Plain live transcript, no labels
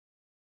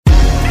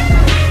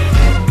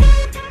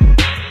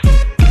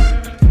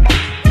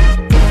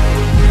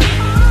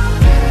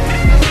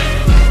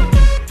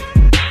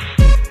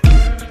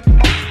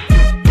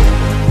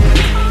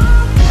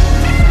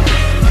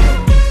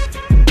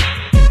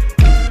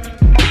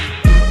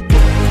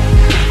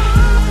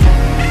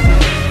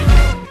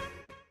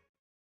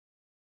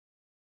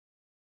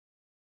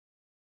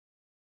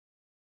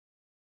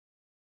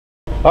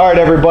All right,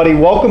 everybody,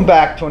 welcome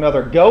back to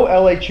another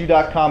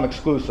GoLHU.com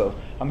exclusive.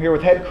 I'm here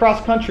with head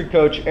cross-country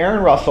coach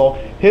Aaron Russell.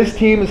 His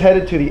team is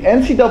headed to the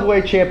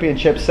NCAA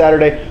Championship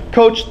Saturday.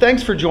 Coach,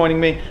 thanks for joining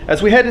me.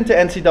 As we head into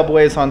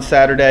NCAAs on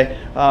Saturday,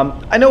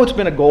 I know it's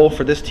been a goal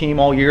for this team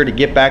all year to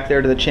get back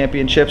there to the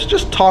championships.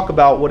 Just talk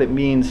about what it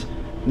means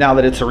now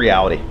that it's a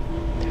reality.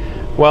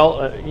 Well,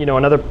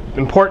 another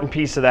important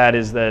piece of that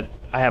is that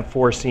I have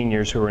 4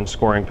 seniors who are in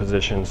scoring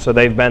positions. So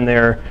they've been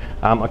there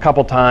a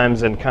couple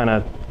times and kind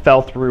of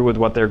fell through with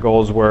what their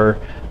goals were.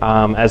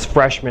 As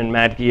freshmen,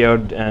 Matt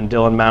Guiod and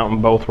Dylan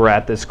Mountain both were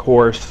at this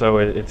course, so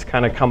it's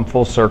kind of come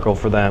full circle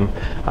for them.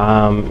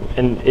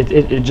 And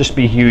it'd just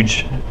be a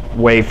huge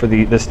way for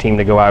this team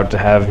to go out to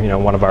have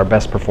one of our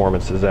best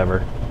performances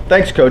ever.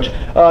 Thanks, Coach.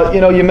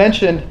 You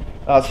mentioned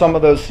some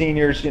of those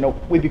seniors.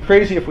 We'd be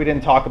crazy if we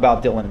didn't talk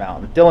about Dylan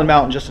Mountain. Dylan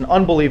Mountain, just an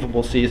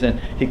unbelievable season.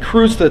 He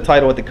cruised to the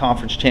title at the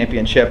conference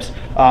championships,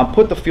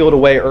 put the field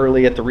away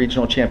early at the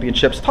regional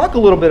championships. Talk a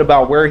little bit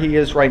about where he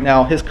is right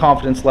now, his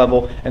confidence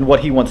level, and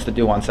what he wants to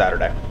do on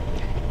Saturday.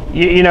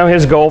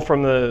 His goal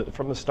from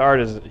the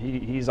start is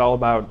he's all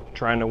about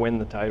trying to win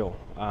the title.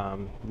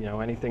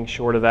 Anything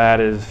short of that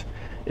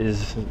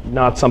is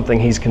not something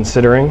he's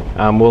considering.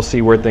 We'll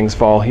see where things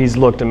fall. He's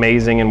looked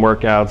amazing in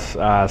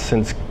workouts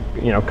since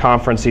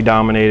conference he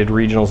dominated,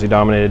 regionals he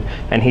dominated,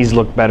 and he's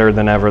looked better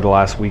than ever the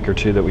last week or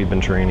two that we've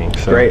been training.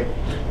 So. Great,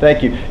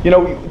 thank you.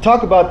 We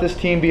talk about this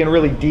team being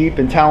really deep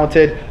and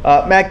talented.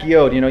 Matt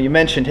Guiod, you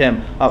mentioned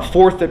him,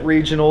 4th at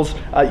regionals.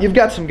 You've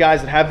got some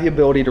guys that have the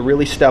ability to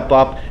really step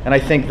up, and I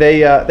think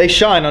they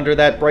shine under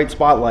that bright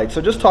spotlight. So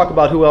just talk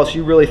about who else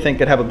you really think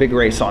could have a big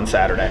race on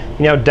Saturday.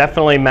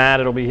 Definitely Matt.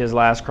 It'll be his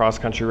last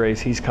cross-country race.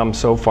 He's come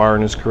so far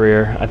in his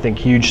career. I think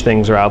huge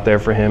things are out there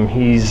for him.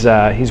 He's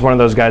one of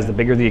those guys, the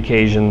bigger the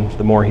occasion,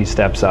 the more he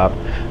steps up.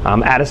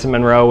 Addison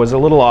Monroe was a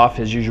little off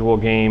his usual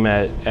game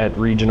at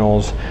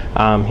regionals.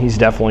 He's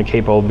definitely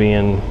capable of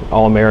being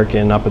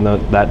All-American up in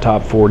that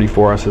top 40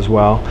 for us as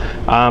well.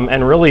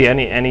 And really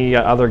any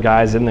other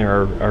guys in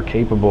there are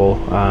capable.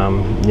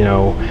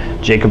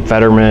 Jacob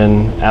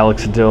Fetterman,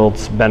 Alex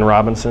Diltz, Ben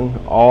Robinson,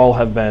 all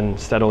have been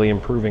steadily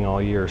improving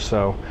all year.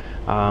 So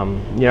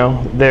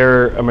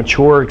they're a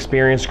mature,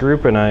 experienced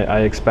group, and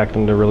I expect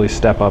them to really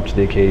step up to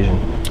the occasion.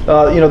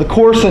 The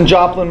course in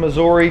Joplin,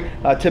 Missouri,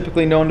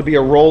 typically known to be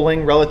a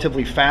rolling,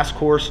 relatively fast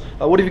course.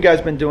 What have you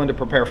guys been doing to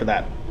prepare for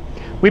that?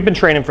 We've been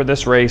training for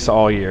this race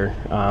all year.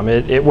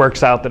 It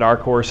works out that our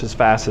course is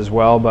fast as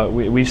well, but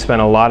we've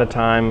spent a lot of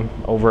time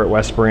over at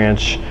West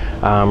Branch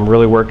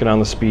really working on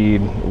the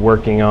speed,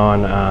 working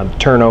on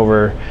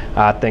turnover,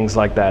 things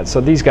like that. So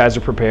these guys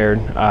are prepared.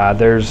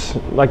 There's,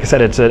 like I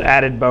said, it's an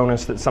added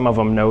bonus that some of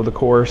them know the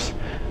course.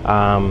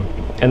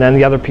 And then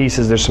the other piece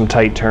is there's some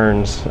tight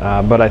turns,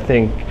 but I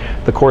think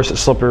the course at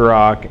Slippery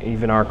Rock,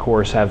 even our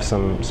course, have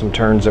some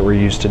turns that we're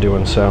used to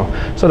doing. So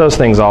those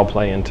things all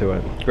play into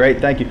it.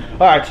 Great, thank you.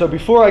 All right, so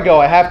before I go,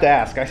 I have to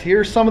ask. I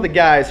hear some of the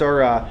guys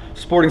are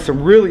sporting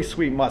some really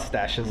sweet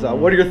mustaches.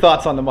 What are your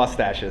thoughts on the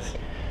mustaches?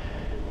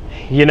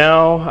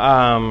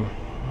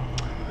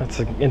 That's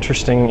an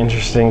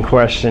interesting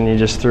question you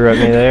just threw at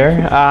me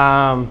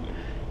there.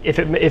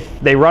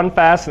 If they run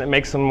fast and it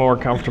makes them more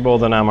comfortable,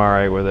 then I'm all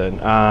right with it.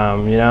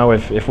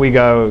 If we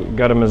go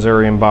to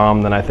Missouri and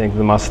bomb, then I think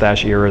the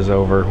mustache era is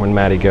over when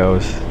Matty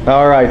goes.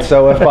 All right,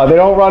 so if they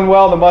don't run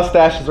well, the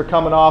mustaches are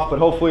coming off, but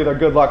hopefully they're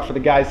good luck for the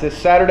guys this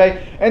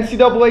Saturday.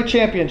 NCAA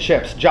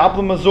Championships,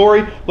 Joplin,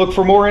 Missouri. Look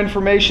for more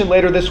information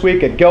later this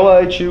week at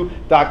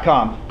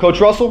GoLHU.com. Coach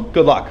Russell,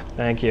 good luck.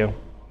 Thank you.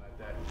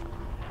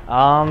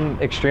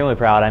 Extremely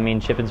proud. I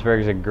mean, Shippensburg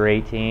is a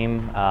great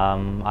team.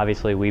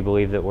 Obviously, we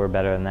believe that we're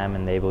better than them,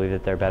 and they believe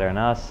that they're better than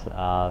us.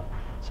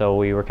 So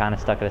we were kind of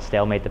stuck at a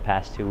stalemate the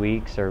past 2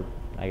 weeks, or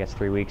I guess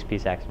 3 weeks,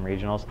 PSACs and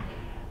regionals,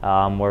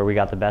 where we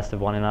got the best of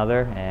one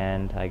another,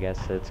 and I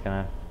guess it's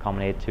going to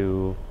culminate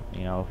to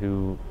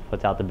who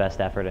puts out the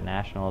best effort at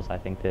nationals. I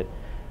think that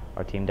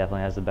our team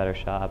definitely has the better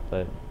shot,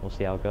 but we'll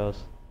see how it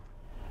goes.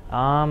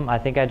 I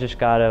think I just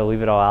got to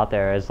leave it all out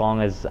there. As long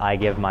as I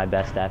give my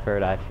best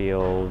effort, I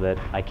feel that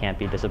I can't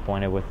be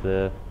disappointed with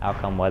the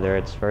outcome, whether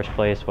it's first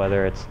place,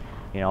 whether it's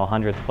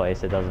 100th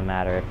place. It doesn't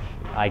matter.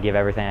 If I give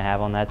everything I have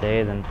on that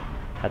day, then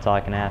that's all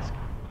I can ask.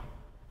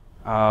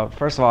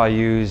 First of all, I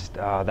used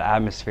the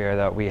atmosphere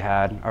that we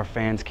had. Our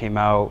fans came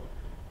out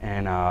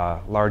in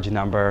a large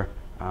number.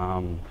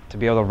 To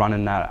be able to run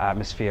in that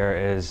atmosphere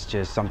is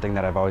just something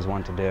that I've always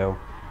wanted to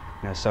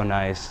do. So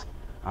nice.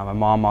 My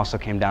mom also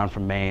came down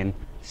from Maine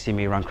to see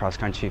me run cross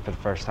country for the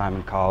first time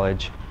in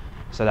college,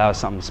 so that was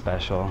something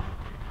special.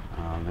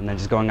 And then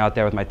just going out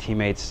there with my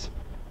teammates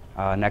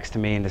next to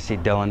me and to see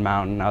Dylan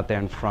Mountain out there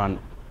in front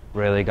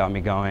really got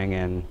me going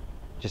and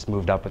just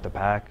moved up with the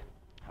pack.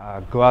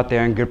 Go out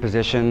there in good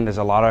position. There's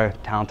a lot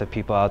of talented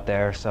people out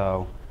there,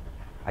 so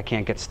I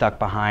can't get stuck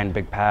behind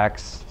big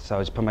packs. So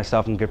I just put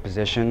myself in good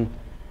position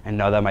and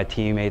know that my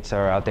teammates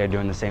are out there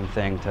doing the same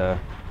thing to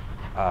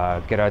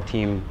get our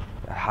team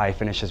a high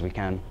finish as we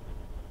can.